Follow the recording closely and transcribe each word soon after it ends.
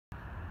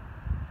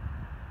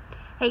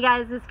Hey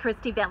guys, this is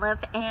Christy Betliff,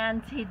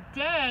 and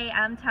today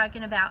I'm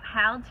talking about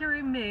how to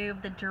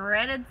remove the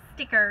dreaded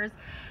stickers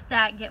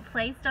that get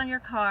placed on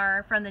your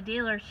car from the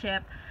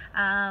dealership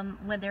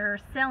when they're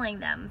selling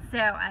them. So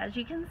as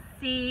you can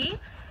see,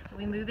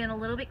 we move in a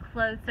little bit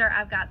closer.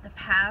 I've got the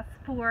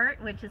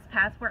passport, which is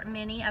Passport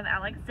Mini of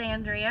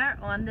Alexandria,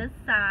 on this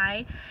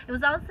side. It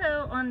was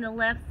also on the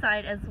left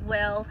side as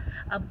well,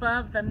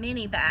 above the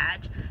Mini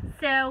badge.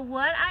 So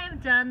what I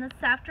have done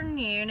this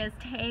afternoon is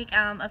take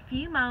a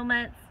few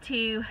moments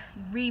to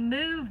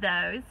remove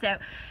those. So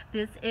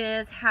this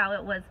is how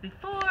it was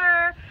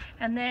before,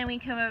 and then we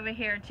come over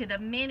here to the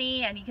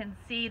Mini, and you can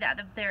see that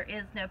there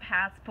is no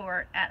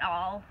passport at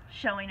all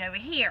showing over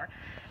here.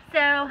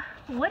 So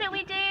what did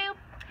we do?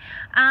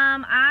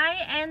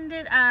 I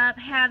ended up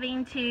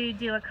having to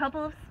do a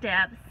couple of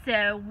steps.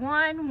 So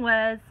one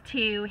was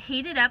to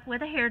heat it up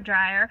with a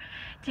hairdryer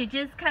to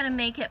just kind of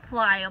make it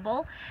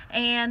pliable,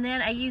 and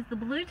then I used the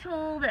blue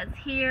tool that's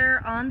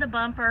here on the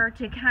bumper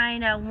to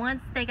kind of,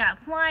 once they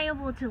got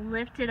pliable, to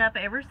lift it up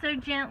ever so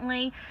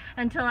gently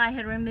until I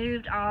had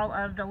removed all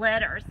of the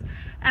letters.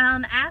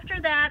 After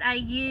that, I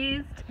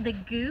used the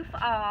goof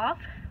off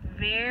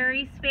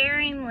very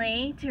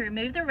sparingly to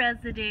remove the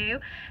residue,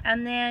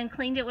 and then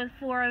cleaned it with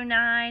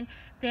 409,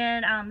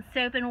 then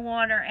soap and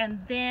water,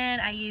 and then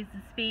I used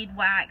the speed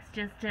wax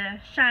just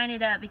to shine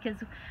it up, because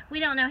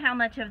we don't know how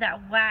much of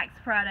that wax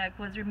product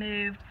was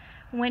removed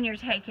when you're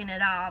taking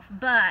it off.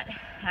 But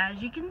as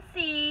you can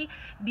see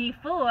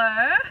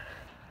before,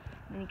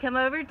 when you come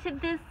over to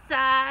this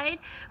side,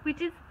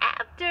 which is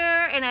after,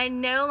 and I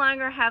no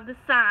longer have the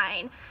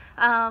sign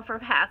for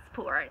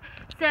passport.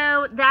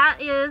 So that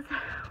is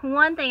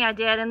one thing I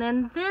did, and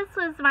then this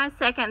was my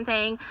second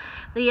thing.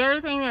 The other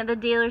thing that the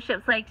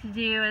dealerships like to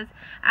do is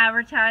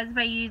advertise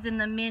by using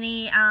the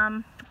Mini,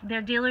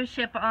 their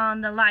dealership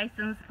on the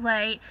license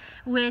plate,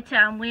 which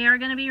we are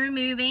going to be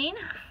removing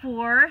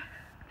for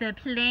the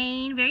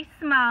plain, very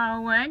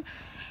small one.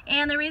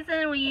 And the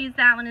reason we use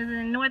that one is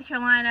in North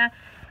Carolina,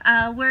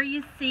 where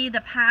you see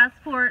the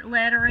passport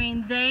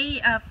lettering,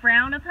 they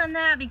frown upon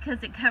that because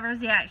it covers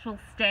the actual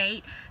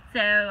state. So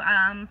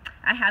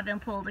I have been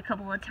pulled a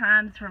couple of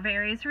times for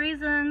various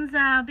reasons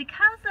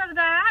because of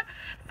that.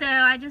 So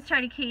I just try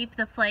to keep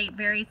the plate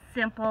very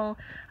simple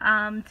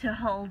to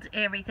hold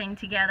everything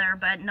together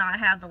but not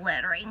have the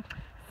lettering.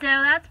 So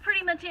that's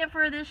pretty much it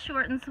for this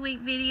short and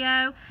sweet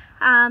video.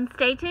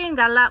 Stay tuned,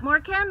 got a lot more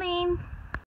coming.